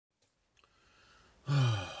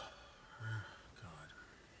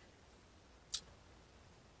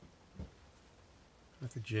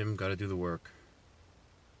At the gym, got to do the work.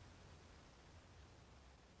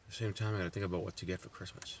 At the same time, I got to think about what to get for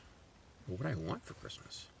Christmas. Or what I want for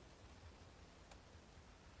Christmas.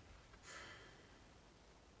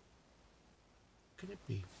 What could it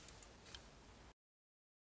be?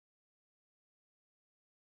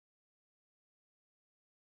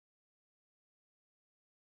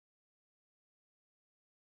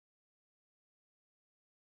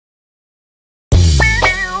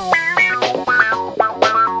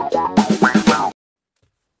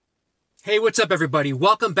 Hey, what's up everybody?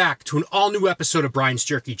 Welcome back to an all-new episode of Brian's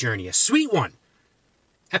Jerky Journey, a sweet one.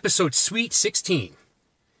 Episode Sweet 16.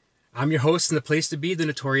 I'm your host and the place to be, the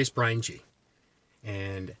notorious Brian G.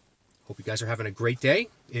 And hope you guys are having a great day.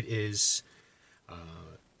 It is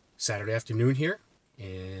Saturday afternoon here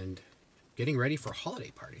and getting ready for a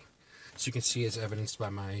holiday party. So you can see, as evidenced by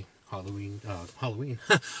my holiday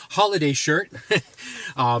shirt.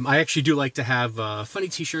 I actually do like to have funny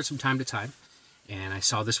t-shirts from time to time. And I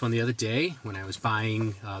saw this one the other day when I was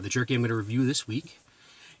buying the jerky I'm going to review this week.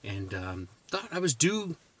 And thought I was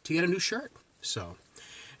due to get a new shirt.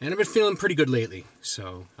 And I've been feeling pretty good lately.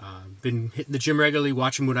 So been hitting the gym regularly,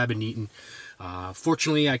 watching what I've been eating.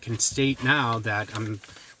 Fortunately, I can state now that I'm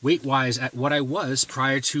weight-wise at what I was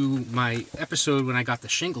prior to my episode when I got the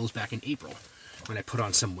shingles back in April, when I put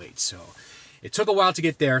on some weight. So it took a while to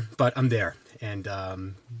get there, but I'm there. And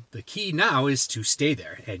the key now is to stay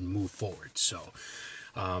there and move forward. So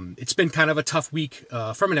it's been kind of a tough week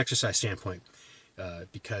from an exercise standpoint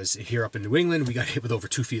because here up in New England, we got hit with over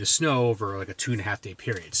 2 feet of snow over like a 2.5 day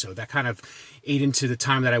period. So that kind of ate into the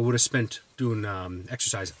time that I would have spent doing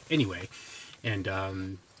exercise anyway. And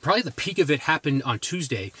probably the peak of it happened on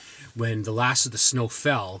Tuesday when the last of the snow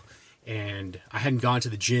fell and I hadn't gone to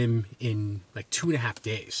the gym in like 2.5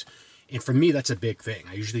 days. And for me, that's a big thing.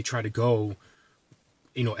 I usually try to go,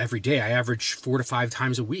 every day. I average 4 to 5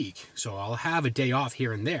 times a week. So I'll have a day off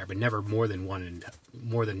here and there, but never more than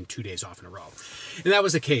 2 days off in a row. And that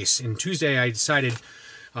was the case. And Tuesday I decided,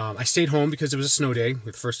 I stayed home because it was a snow day.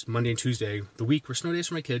 The first Monday and Tuesday, the week were snow days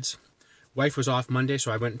for my kids. Wife was off Monday,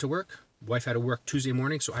 so I went into work. Wife had to work Tuesday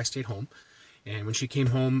morning, so I stayed home. And when she came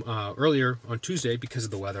home earlier on Tuesday, because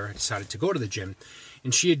of the weather, I decided to go to the gym.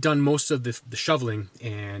 And she had done most of the shoveling,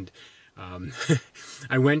 and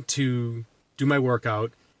I went to do my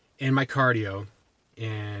workout and my cardio,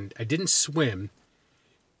 and I didn't swim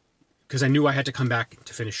because I knew I had to come back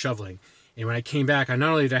to finish shoveling. And when I came back, I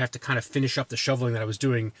not only did I have to kind of finish up the shoveling that I was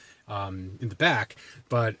doing in the back,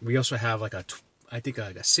 but we also have like a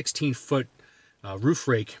 16-foot roof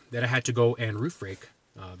rake that I had to go and roof rake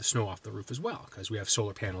the snow off the roof as well, because we have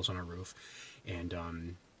solar panels on our roof. And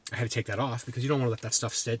I had to take that off because you don't want to let that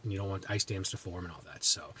stuff sit and you don't want ice dams to form and all that.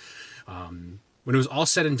 So when it was all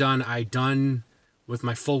said and done, I done with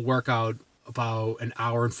my full workout about 1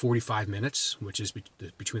 hour and 45 minutes, which is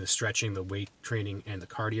between the stretching, the weight training, and the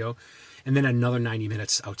cardio. And then another 90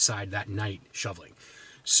 minutes outside that night shoveling.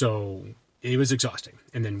 So it was exhausting.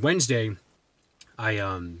 And then Wednesday,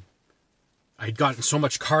 I'd gotten so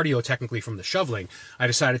much cardio technically from the shoveling, I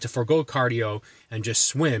decided to forego cardio and just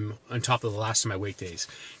swim on top of the last of my weight days.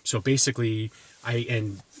 So basically,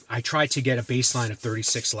 I tried to get a baseline of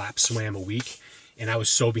 36 laps swam a week, and I was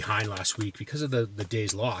so behind last week because of the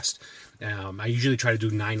days lost. I usually try to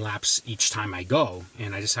do 9 laps each time I go,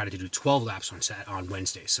 and I decided to do 12 laps on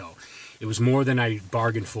Wednesday. So it was more than I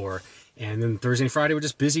bargained for. And then Thursday and Friday were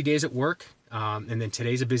just busy days at work, and then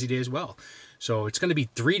today's a busy day as well. So it's going to be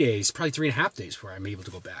 3 days, probably 3.5 days where I'm able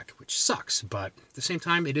to go back, which sucks. But at the same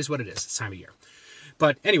time, it is what it is. It's time of year.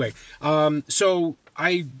 But anyway, so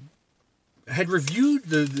I had reviewed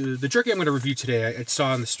the jerky I'm going to review today. I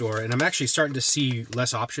saw in the store, and I'm actually starting to see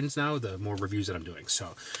less options now, the more reviews that I'm doing.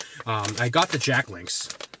 So I got the Jack Links.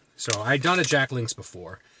 So I'd done a Jack Links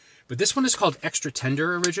before, but this one is called Extra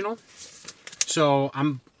Tender Original. So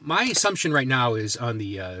my assumption right now is on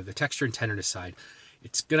the texture and tenderness side,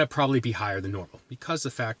 it's going to probably be higher than normal because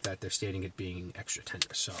of the fact that they're stating it being extra tender.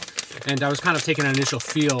 So, and I was kind of taking an initial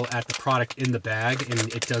feel at the product in the bag,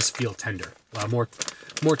 and it does feel tender, more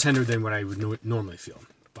tender than what I would normally feel.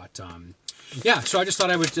 But yeah, so I just thought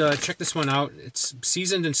I would check this one out. It's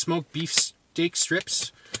seasoned and smoked beef steak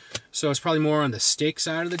strips, so it's probably more on the steak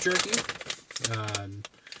side of the jerky.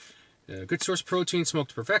 Good source protein, smoked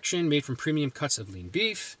to perfection, made from premium cuts of lean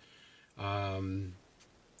beef.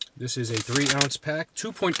 This is a 3-ounce pack,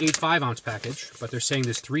 2.85 ounce package, but they're saying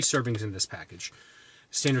there's 3 servings in this package.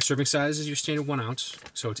 Standard serving size is your standard 1 ounce.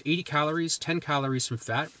 So it's 80 calories, 10 calories from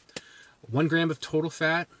fat, 1 gram of total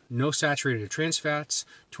fat, no saturated or trans fats,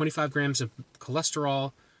 25 grams of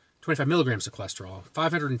cholesterol, 25 milligrams of cholesterol,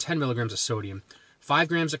 510 milligrams of sodium, 5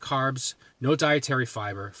 grams of carbs, no dietary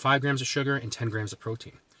fiber, 5 grams of sugar, and 10 grams of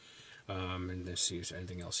protein. And let's see if there's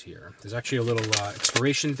anything else here. There's actually a little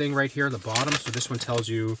expiration thing right here at the bottom. So this one tells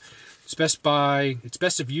you it's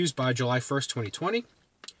best to be used by July 1st, 2020.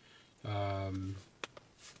 And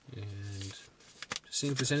just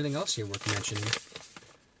seeing if there's anything else here worth mentioning.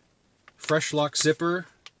 Fresh lock zipper.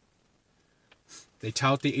 They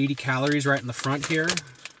tout the 80 calories right in the front here.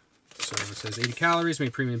 So it says 80 calories,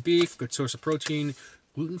 made premium beef, good source of protein,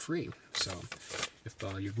 gluten-free. So if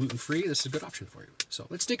you're gluten-free, this is a good option for you. So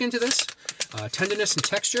let's dig into this. Tenderness and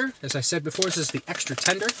texture. As I said before, this is the extra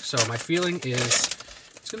tender. So my feeling is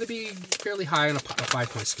it's going to be fairly high on a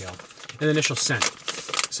 5-point scale. And initial scent.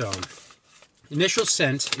 So initial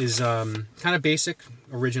scent is kind of basic,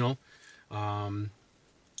 original.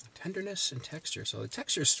 Tenderness and texture. So the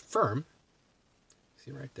texture is firm.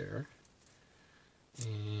 See right there.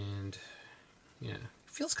 And yeah, it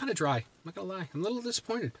feels kind of dry. I'm not gonna lie. I'm a little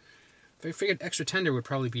disappointed. If I figured extra tender would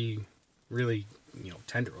probably be really,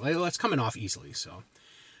 tender. Well, it's coming off easily. So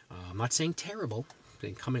I'm not saying terrible. I'm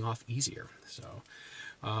saying coming off easier. So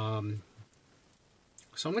I'm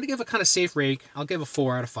gonna give a kind of safe rate. I'll give a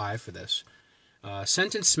 4 out of 5 for this.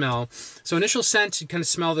 Scent and smell. So initial scent, you kind of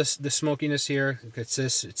smell the smokiness here.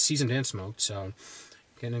 It's seasoned and smoked. So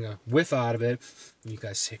getting a whiff out of it. You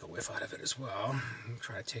guys take a whiff out of it as well.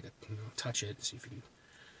 Try to take touch it, see if you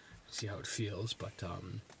see how it feels. But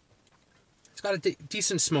it's got a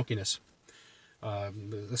decent smokiness.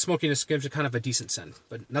 The smokiness gives it kind of a decent scent,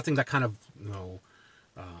 but nothing that kind of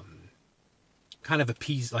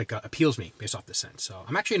appeals me based off the scent. So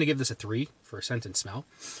I'm actually going to give this a 3 for scent and smell,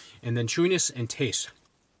 and then chewiness and taste.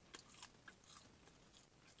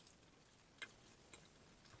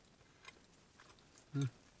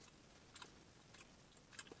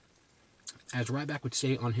 As Ryback would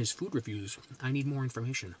say on his food reviews, I need more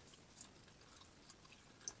information.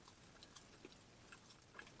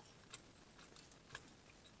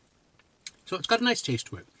 So it's got a nice taste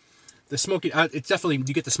to it. The smoky, it's definitely,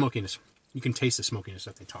 you get the smokiness. You can taste the smokiness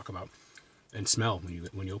that they talk about and smell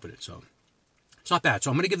when you open it. So it's not bad.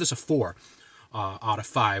 So I'm going to give this a 4 out of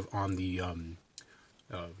 5 on the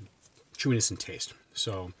chewiness and taste.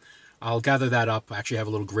 So I'll gather that up. I actually have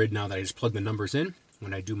a little grid now that I just plug the numbers in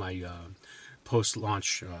when I do my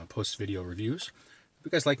post-launch, post-video reviews. If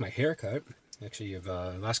you guys like my haircut, actually,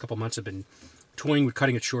 the last couple months I've been toying with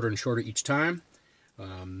cutting it shorter and shorter each time.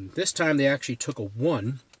 This time they actually took a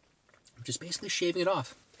 1, which is basically shaving it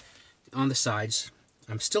off on the sides.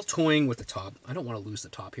 I'm still toying with the top. I don't want to lose the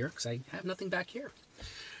top here because I have nothing back here.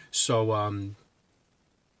 So,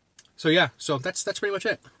 so yeah, so that's pretty much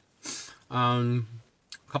it. A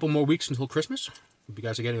couple more weeks until Christmas. Hope you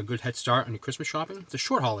guys are getting a good head start on your Christmas shopping. It's a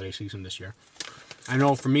short holiday season this year. I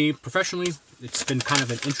know for me, professionally, it's been kind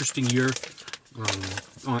of an interesting year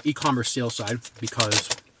on e-commerce sales side because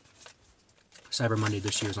Cyber Monday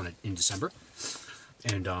this year is in December.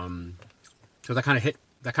 And so that kind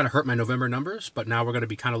of hurt my November numbers, but now we're going to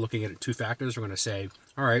be kind of looking at 2 factors. We're going to say,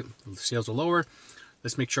 all right, the sales are lower.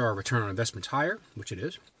 Let's make sure our return on investment's higher, which it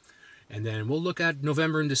is. And then we'll look at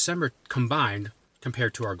November and December combined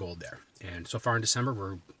compared to our goal there. And so far in December,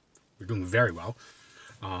 we're doing very well,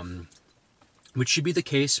 which should be the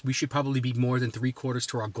case. We should probably be more than 3/4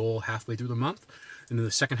 to our goal halfway through the month. And in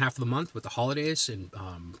the second half of the month with the holidays and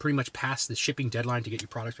pretty much past the shipping deadline to get your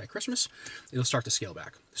products by Christmas, it'll start to scale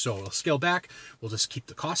back. So it'll scale back. We'll just keep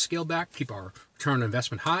the cost scaled back, keep our return on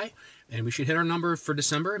investment high, and we should hit our number for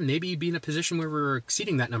December and maybe be in a position where we're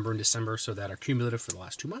exceeding that number in December so that our cumulative for the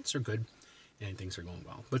last 2 months are good. And things are going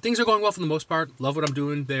well. But things are going well for the most part. Love what I'm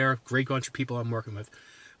doing there. Great bunch of people I'm working with.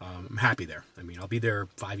 I'm happy there. I mean, I'll be there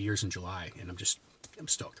 5 years in July, and I'm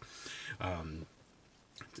stoked.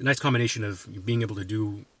 It's a nice combination of being able to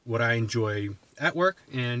do what I enjoy at work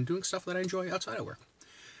and doing stuff that I enjoy outside of work.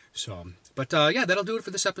 So, but yeah, that'll do it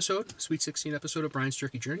for this episode, Sweet 16 episode of Brian's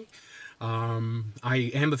Jerky Journey.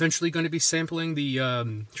 I am eventually going to be sampling the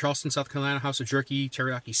Charleston, South Carolina House of Jerky,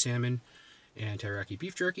 teriyaki salmon, and teriyaki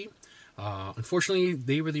beef jerky. Unfortunately,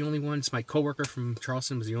 they were the only ones. My coworker from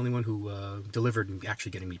Charleston was the only one who delivered and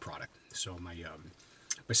actually getting me product. So my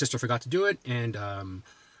sister forgot to do it, and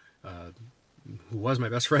who was my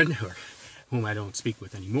best friend, or whom I don't speak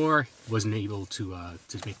with anymore, wasn't able to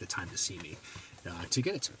make the time to see me to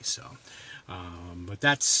get it to me. So, but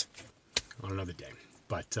that's on another day.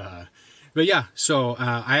 But yeah. So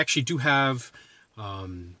I actually do have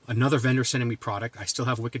another vendor sending me product. I still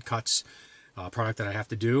have Wicked Cuts. Product that I have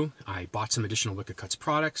to do. I bought some additional Wicked Cuts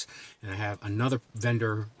products, and I have another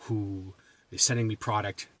vendor who is sending me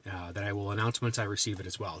product that I will announce once I receive it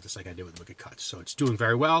as well, just like I did with Wicked Cuts. So it's doing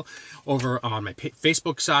very well. Over on my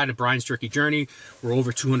Facebook side of Brian's Jerky Journey, we're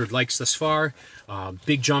over 200 likes thus far.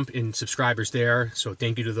 Big jump in subscribers there, so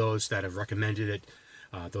thank you to those that have recommended it,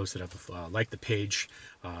 those that have liked the page.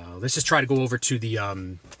 Let's just try to go over to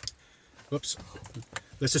the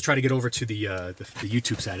let's just try to get over to the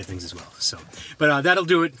YouTube side of things as well. So, but that'll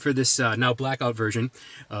do it for this now blackout version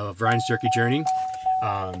of Brian's Jerky Journey.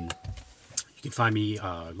 You can find me,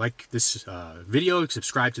 like this video,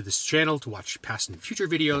 subscribe to this channel to watch past and future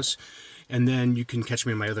videos, and then you can catch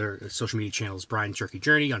me on my other social media channels, Brian's Jerky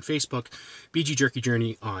Journey on Facebook, BG Jerky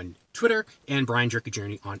Journey on Twitter, and Brian Jerky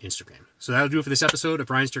Journey on Instagram. So that'll do it for this episode of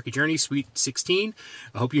Brian's Jerky Journey, Sweet 16.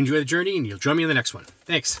 I hope you enjoy the journey, and you'll join me in the next one.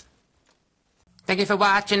 Thanks. Thank you for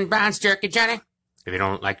watching Brian's Jerky Journey. If you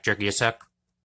don't like jerky, you suck.